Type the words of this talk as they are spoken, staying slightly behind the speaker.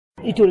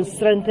It will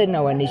strengthen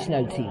our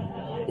national team.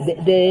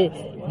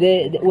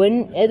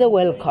 When at the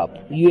World Cup,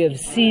 you have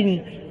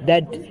seen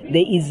that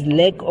there is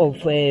lack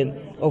of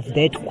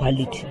that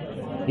quality.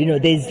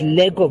 There's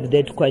lack of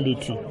that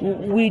quality.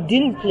 We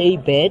didn't play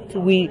bad.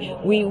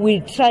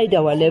 We tried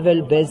our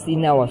level best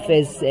in our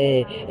first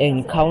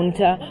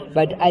encounter,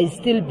 but I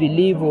still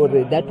believe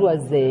that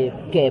was the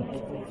gap.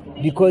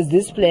 Because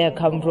this player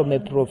come from a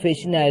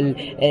professional,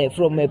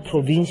 from a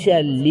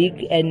provincial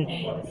league, and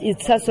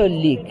it's such a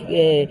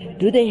league.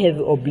 Do they have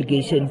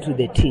obligation to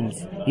the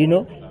teams?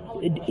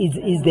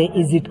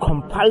 Is it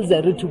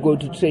compulsory to go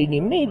to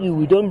training? Maybe,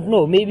 we don't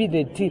know. Maybe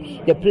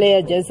the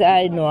player just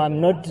say, no, I'm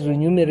not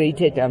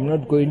remunerated, I'm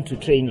not going to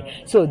training.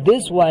 So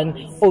this one,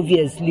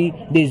 obviously,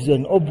 there's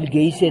an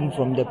obligation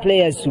from the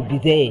players to be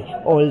there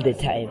all the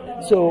time.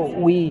 So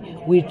we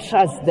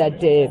trust that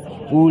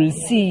we will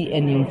see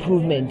an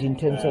improvement in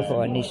terms of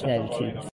our national teams.